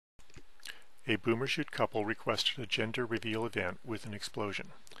A Boomershoot couple requested a gender reveal event with an explosion.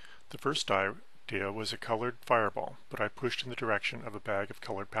 The first idea was a colored fireball, but I pushed in the direction of a bag of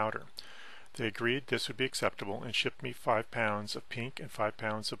colored powder. They agreed this would be acceptable and shipped me 5 pounds of pink and 5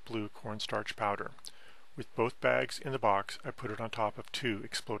 pounds of blue cornstarch powder. With both bags in the box, I put it on top of 2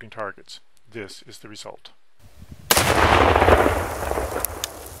 exploding targets. This is the result.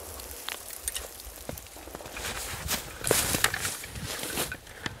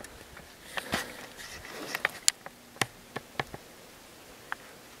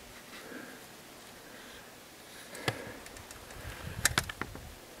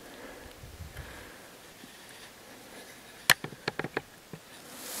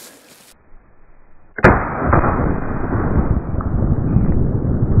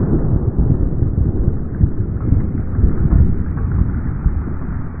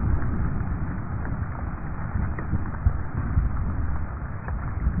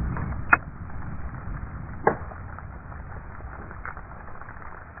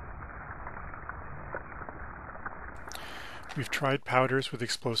 We've tried powders with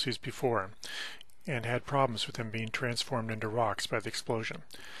explosives before and had problems with them being transformed into rocks by the explosion.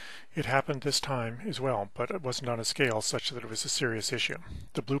 It happened this time as well, but it wasn't on a scale such that it was a serious issue.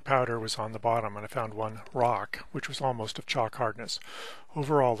 The blue powder was on the bottom and I found one rock which was almost of chalk hardness.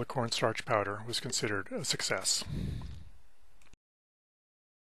 Overall, the cornstarch powder was considered a success.